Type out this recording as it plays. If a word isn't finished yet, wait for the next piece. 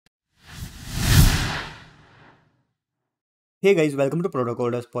Hey guys, welcome to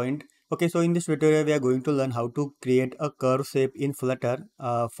Protocoder's Point. Okay, so in this tutorial we are going to learn how to create a curve shape in Flutter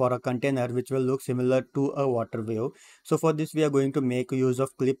for a container which will look similar to a water wave. So for this we are going to make use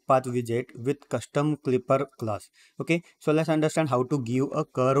of ClipPath widget with CustomClipper class. Okay, so let's understand how to give a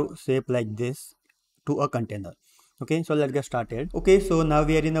curve shape like this to a container. Okay, so let's get started. Okay, so now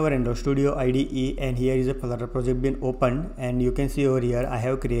we are in our Android Studio IDE and here is a Flutter project been opened, and you can see over here I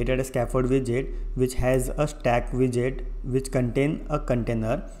have created a scaffold widget which has a stack widget which contain a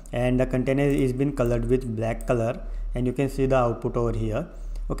container, and the container is been colored with black color, and you can see the output over here.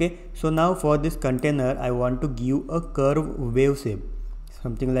 Okay, so now for this container I want to give a curve wave shape,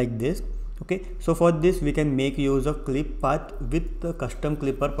 something like this. Okay, so for this we can make use of ClipPath with the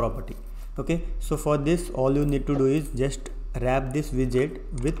CustomClipper property. Okay, so for this all you need to do is just wrap this widget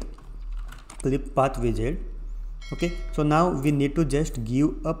with ClipPath widget. Okay, so now we need to just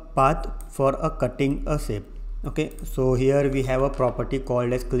give a path for a cutting a shape. Okay, so here we have a property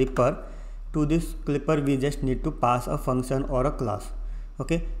called as clipper. To this clipper we just need to pass a function or a class.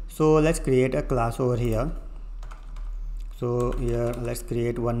 Okay, so let's create a class over here. So here let's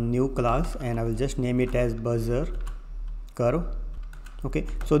create one new class and I will just name it as buzzer curve. Okay,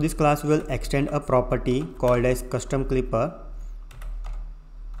 so this class will extend a property called as CustomClipper.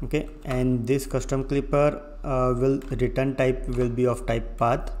 Okay, and this CustomClipper will return type will be of type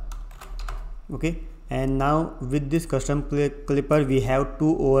path. Okay, and now with this CustomClipper we have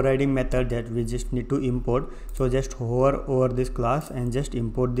two overriding methods that we just need to import. So just hover over this class and just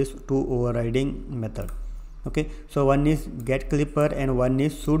import this two overriding method. Okay, so one is getClipper and one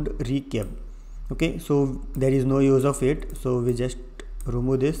is shouldRecap. Okay, so there is no use of it, so we just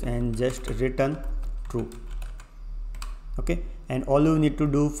remove this and just return true. Okay, and all you need to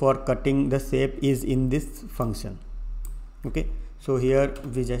do for cutting the shape is in this function. Okay, so here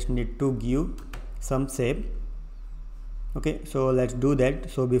we just need to give some shape. Okay, so let's do that.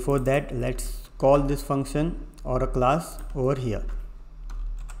 So before that let's call this function or a class over here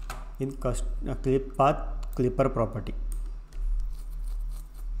in ClipPath clipper property.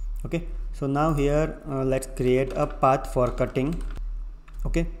 Okay, so now here let's create a path for cutting.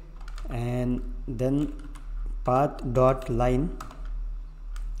 Okay, and then path dot line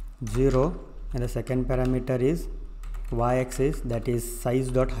 0, and the second parameter is y-axis, that is size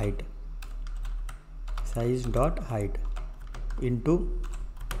dot height into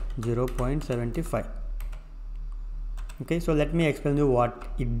 0.75. Okay, so let me explain you what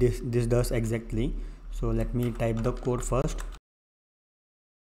this does exactly. So let me type the code first.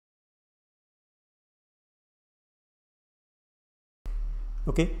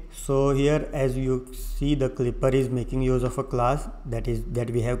 Okay, so here as you see the clipper is making use of a class that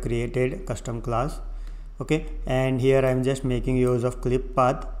we have created, custom class. Okay, and here I am just making use of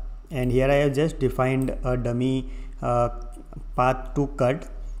ClipPath, and here I have just defined a dummy path to cut,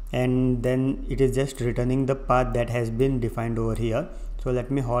 and then it is just returning the path that has been defined over here. So let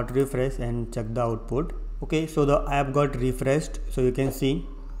me hot refresh and check the output. Okay, so the app got refreshed, so you can see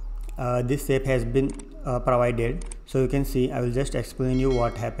this shape has been provided. So you can see I will just explain you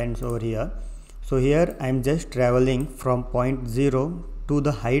what happens over here. So here I am just traveling from point 0 to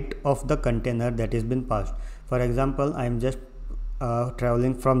the height of the container that has been passed. For example, I am just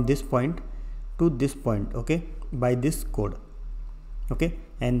traveling from this point to this point, okay, by this code. Okay,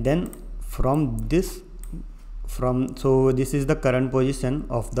 and then so this is the current position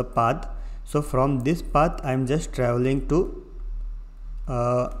of the path. So from this path I am just traveling to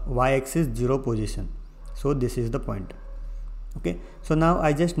y-axis 0 position. So this is the point. Okay, so now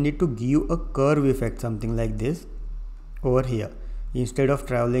I just need to give a curve effect, something like this over here. Instead of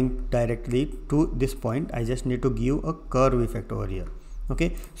traveling directly to this point, I just need to give a curve effect over here.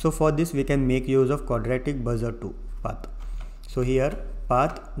 Okay, so for this we can make use of quadratic buzzer 2 path. So here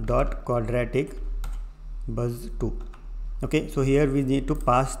path dot quadratic buzz 2. Okay, so here we need to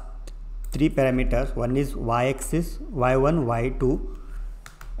pass three parameters. One is y-axis, y1, y2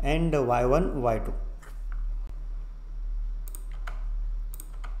 and y1, y2.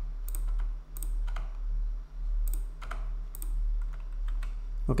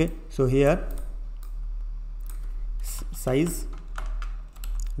 Okay, so here size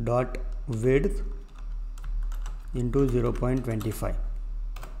dot width into 0.25,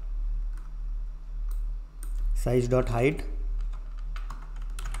 size dot height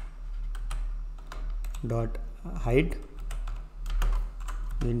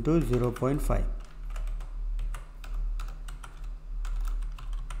into 0.5,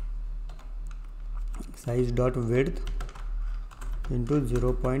 size dot width into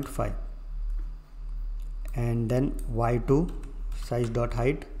 0.5, and then y2 size dot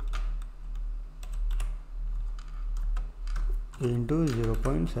height into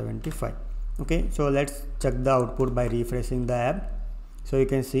 0.75. okay, so let's check the output by refreshing the app. So you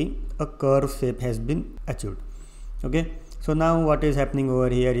can see a curve shape has been achieved. Okay, so now what is happening over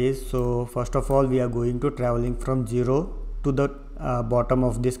here is, so first of all we are going to traveling from 0 to the bottom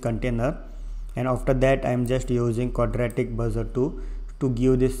of this container, and after that I am just using quadratic buzzer to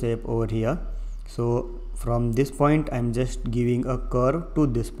give this shape over here. So from this point I am just giving a curve to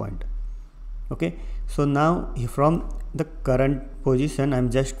this point. Okay, so now from the current position I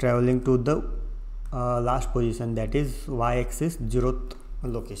am just traveling to the last position, that is y-axis 0th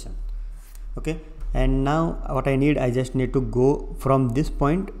location. Okay, and now what I need, I just need to go from this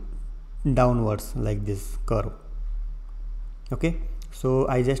point downwards like this curve. Okay, so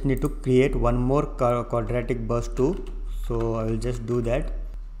I just need to create one more quadratic buzz too, so I will just do that.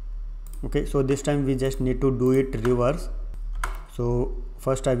 Okay, so this time we just need to do it reverse. So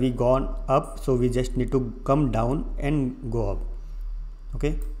first we gone up, so we just need to come down and go up.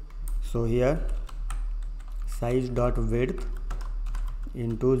 Okay, so here size dot width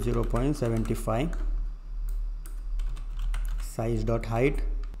into 0.75, size dot height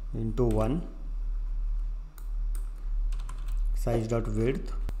into 1, size dot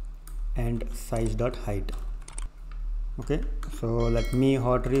width and size dot height. Okay, so let me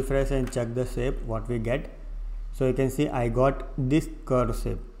hot refresh and check the shape what we get. So you can see I got this curve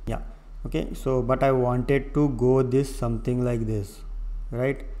shape. Yeah, okay, so but I wanted to go this something like this,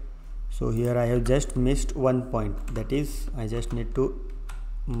 right? So here I have just missed one point, that is I just need to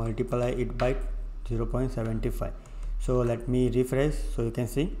multiply it by 0.75. so let me refresh. So you can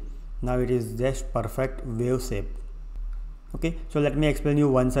see now it is just perfect wave shape. Okay, so let me explain you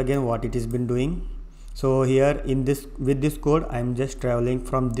once again what it has been doing. So here in this, with this code I am just traveling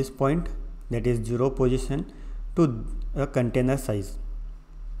from this point, that is 0 position, to a container size.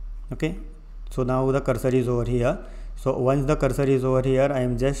 Okay, so now the cursor is over here. So once the cursor is over here, I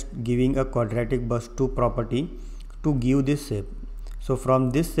am just giving a quadratic buzz to property to give this shape. So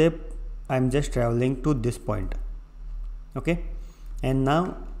from this shape I am just traveling to this point. Okay, and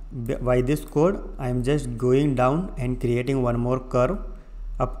now by this code I am just going down and creating one more curve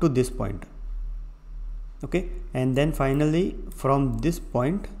up to this point. Okay, and then finally from this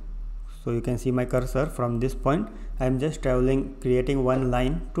point, so you can see my cursor, from this point I am just traveling, creating one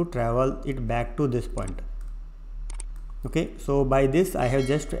line to travel it back to this point. Okay, so by this I have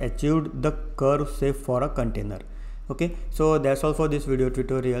just achieved the curve shape for a container. Okay, so that's all for this video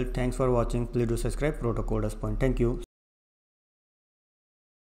tutorial. Thanks for watching. Please do subscribe. Protocoders Point. Thank you.